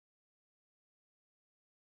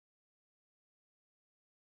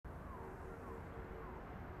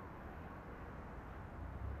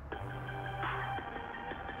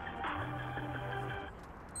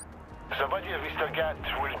The body of Mr. Gat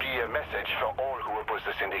will be a message for all who oppose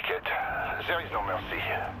the Syndicate. There is no mercy,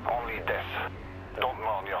 only death. Don't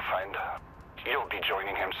mourn your friend. You'll be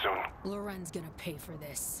joining him soon. Loren's gonna pay for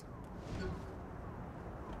this.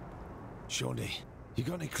 Shawnee, you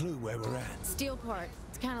got any clue where we're at? Steelport.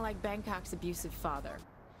 It's kind of like Bangkok's abusive father.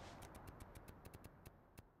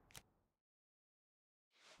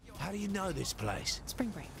 How do you know this place? Spring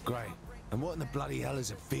break. Great. And what in the bloody hell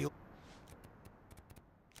is a field?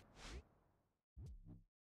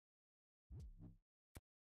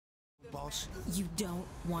 Boss? You don't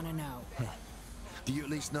want to know. Do you at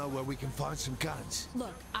least know where we can find some guns?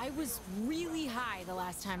 Look, I was really high the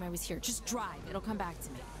last time I was here. Just drive. It'll come back to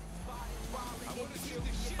me.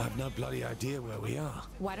 I've no bloody idea where we are.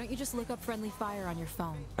 Why don't you just look up friendly fire on your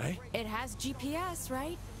phone? Eh? It has GPS,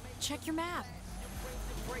 right? Check your map.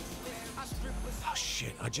 Oh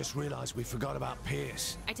shit, I just realized we forgot about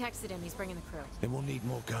Pierce. I texted him. He's bringing the crew. Then we'll need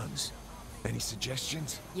more guns. Any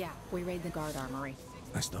suggestions? Yeah, we raid the guard armory.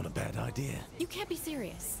 That's not a bad idea. You can't be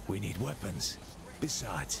serious. We need weapons.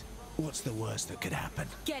 Besides, what's the worst that could happen?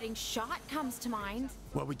 Getting shot comes to mind.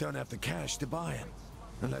 Well, we don't have the cash to buy him.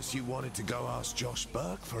 Unless you wanted to go ask Josh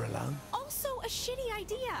Burke for a loan. Also a shitty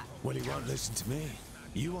idea. Well, he won't listen to me.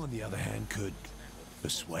 You, on the other hand, could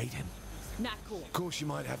persuade him. Not cool. Of course, you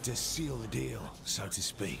might have to seal the deal, so to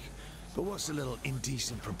speak. But what's a little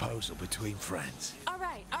indecent proposal between friends? All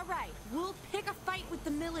right, all right. We'll pick a fight with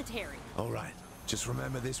the military. All right. Just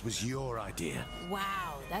remember this was your idea.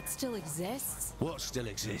 Wow, that still exists? What still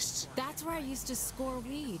exists? That's where I used to score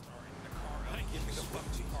weed.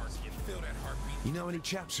 You know any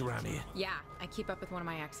chaps around here? Yeah, I keep up with one of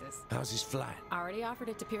my exes. How's his flat? I already offered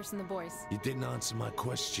it to Pierce and the boys. You didn't answer my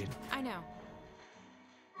question. I know.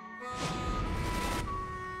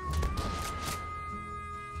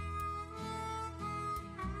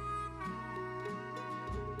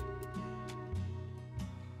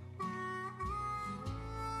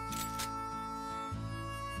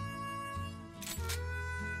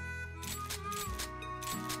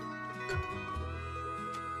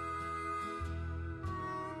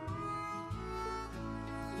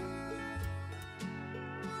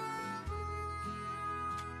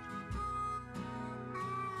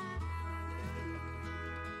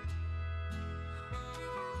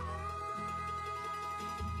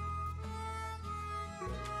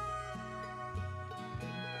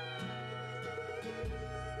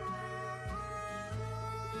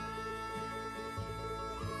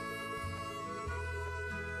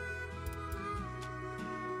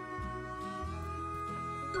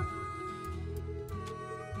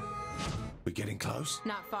 We getting close?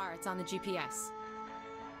 Not far, it's on the GPS.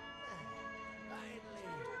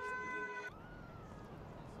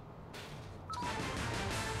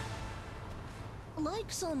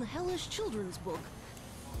 Like some hellish children's book.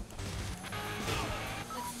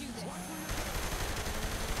 Let's do this.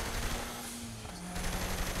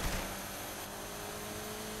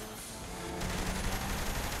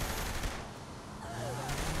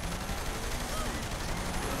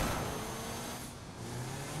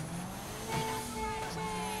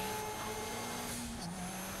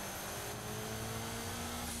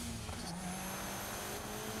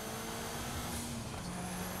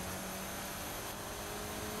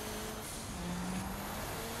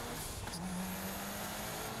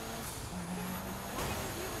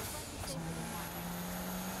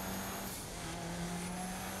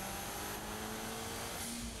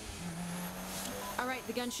 All right,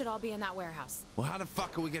 the guns should all be in that warehouse. Well, how the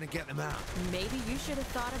fuck are we gonna get them out? Maybe you should have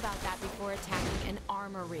thought about that before attacking an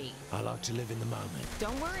armory. I like to live in the moment.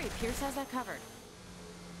 Don't worry, Pierce has that covered.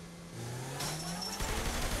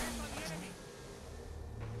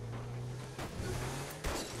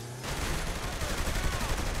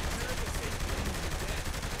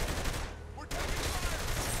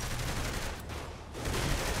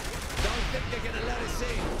 Don't think they're gonna let us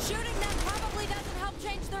in. Shooting them probably doesn't help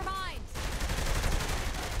change their minds.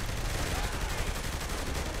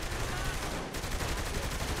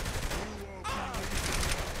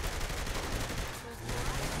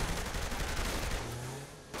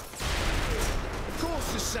 Of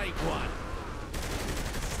course the sake one.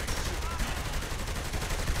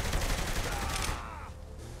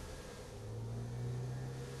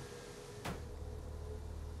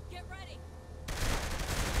 Get ready.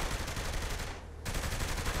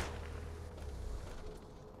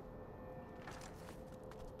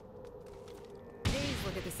 Jeez,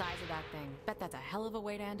 look at the size of that thing. Bet that's a hell of a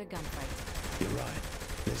way to end a gunfight. You're right.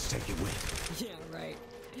 Let's take it with. Yeah, right.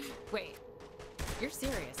 Wait, you're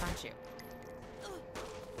serious, aren't you?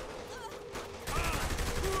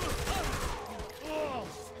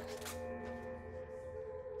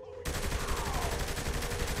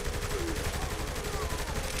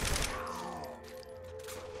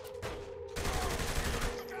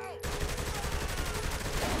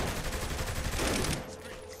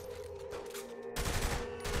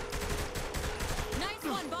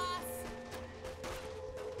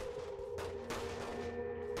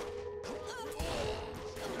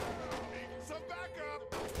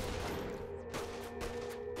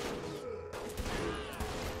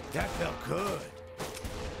 That felt good.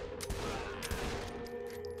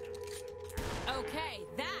 Okay,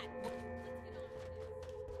 that.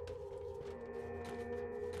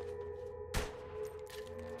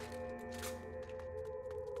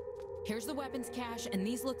 Here's the weapons cache, and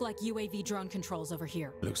these look like UAV drone controls over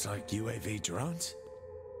here. Looks like UAV drones?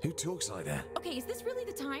 Who talks like that? Okay, is this really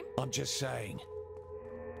the time? I'm just saying.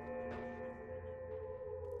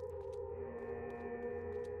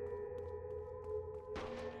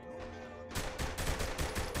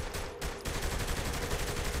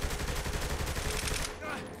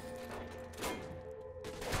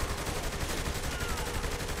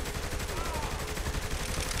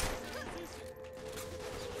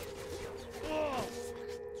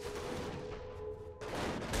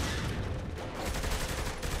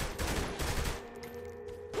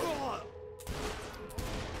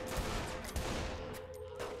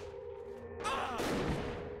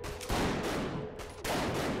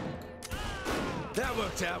 That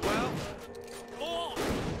worked out well.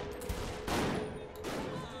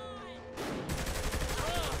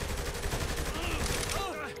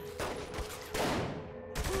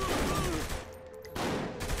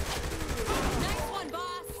 Nice one,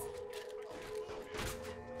 boss!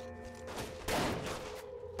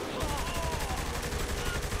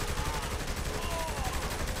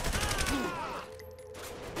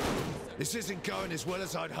 This isn't going as well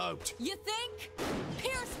as I'd hoped. You think?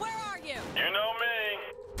 Pierce, where are you? You know me.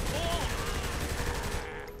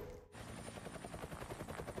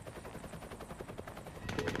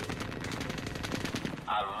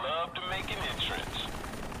 I love to make an entrance.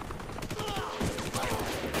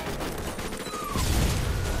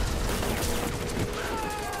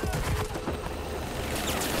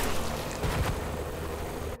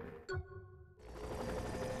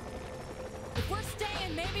 If we're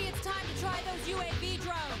staying, maybe it's time to try those UAV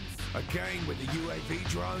drones. Again with the UAV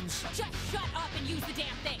drones? Just shut up and use the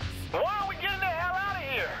damn things. Why are we getting the hell out of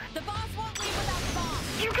here? The boss won't leave without the bomb.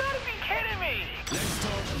 You gotta be kidding me! Let's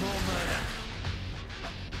talk more murder.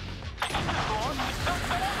 Don't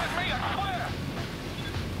with me, I swear!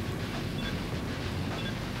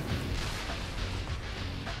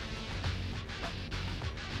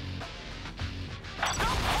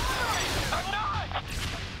 Stop firing! I'm not!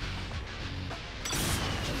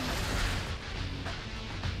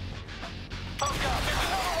 Oh God, there's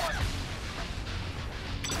another one!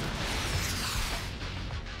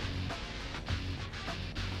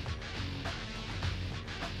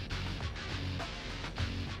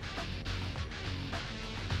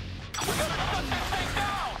 We gotta shut this thing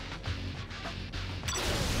down!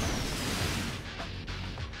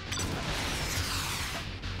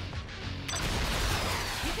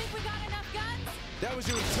 You think we got enough guns? That was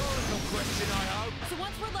a rhetorical question, I hope. So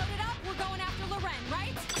once we're loaded up, we're going after Loren,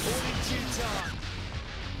 right? All in due time.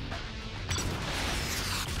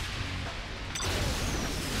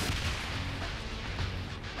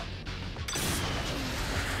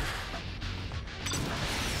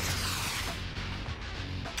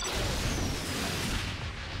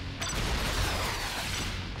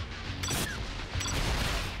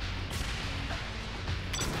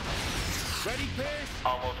 Ready, Pierce?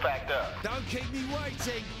 Almost packed up. Don't keep me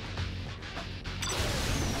waiting.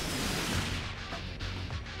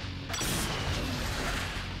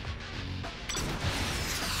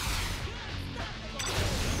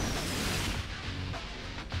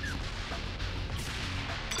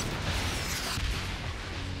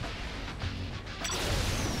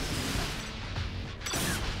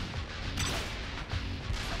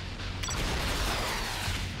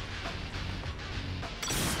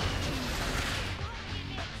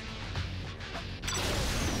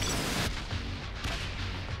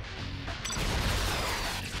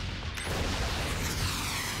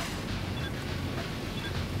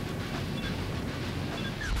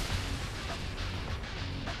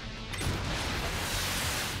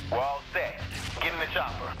 We're all set. Get in the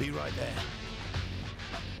chopper. Be right there.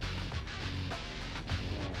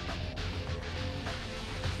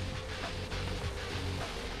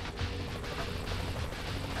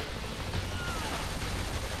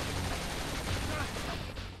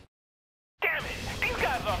 Damn it! These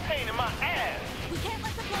guys are a pain in my ass! We can't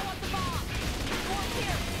let them blow up the bomb. Forward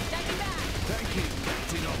here. Stepping back. Thank you,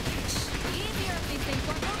 Captain Obvious. Easier if these things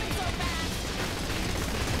weren't moving so fast.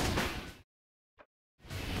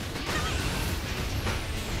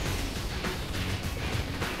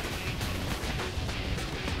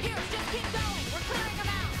 Pierce, just keep going. We're clearing them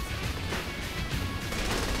out.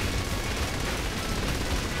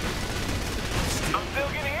 I'm still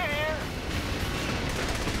getting in here!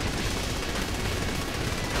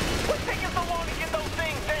 What's taking so long to get those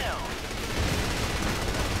things down?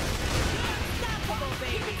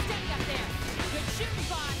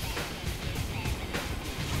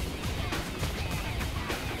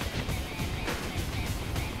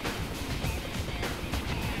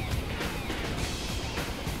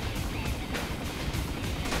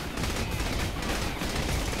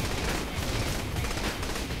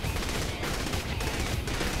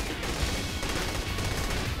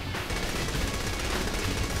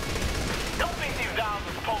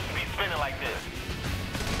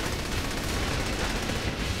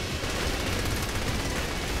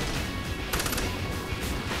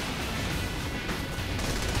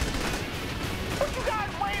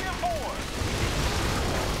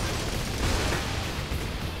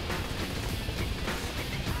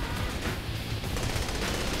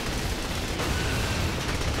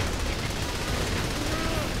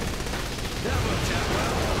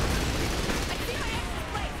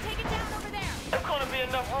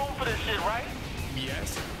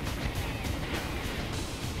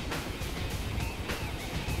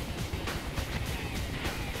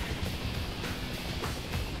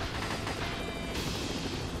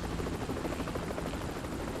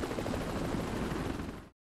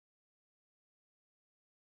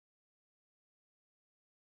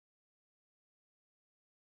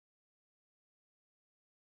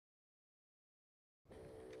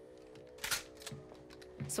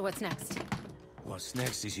 So what's next? What's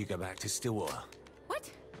next is you go back to Stillwater. What?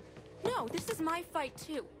 No, this is my fight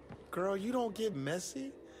too. Girl, you don't get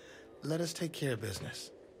messy. Let us take care of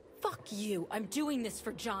business. Fuck you. I'm doing this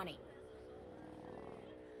for Johnny.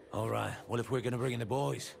 All right, well, if we're gonna bring in the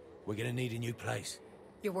boys, we're gonna need a new place.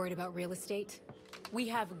 You're worried about real estate? We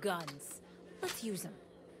have guns. Let's use them.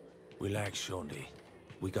 Relax, Shaundy.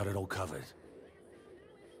 We got it all covered.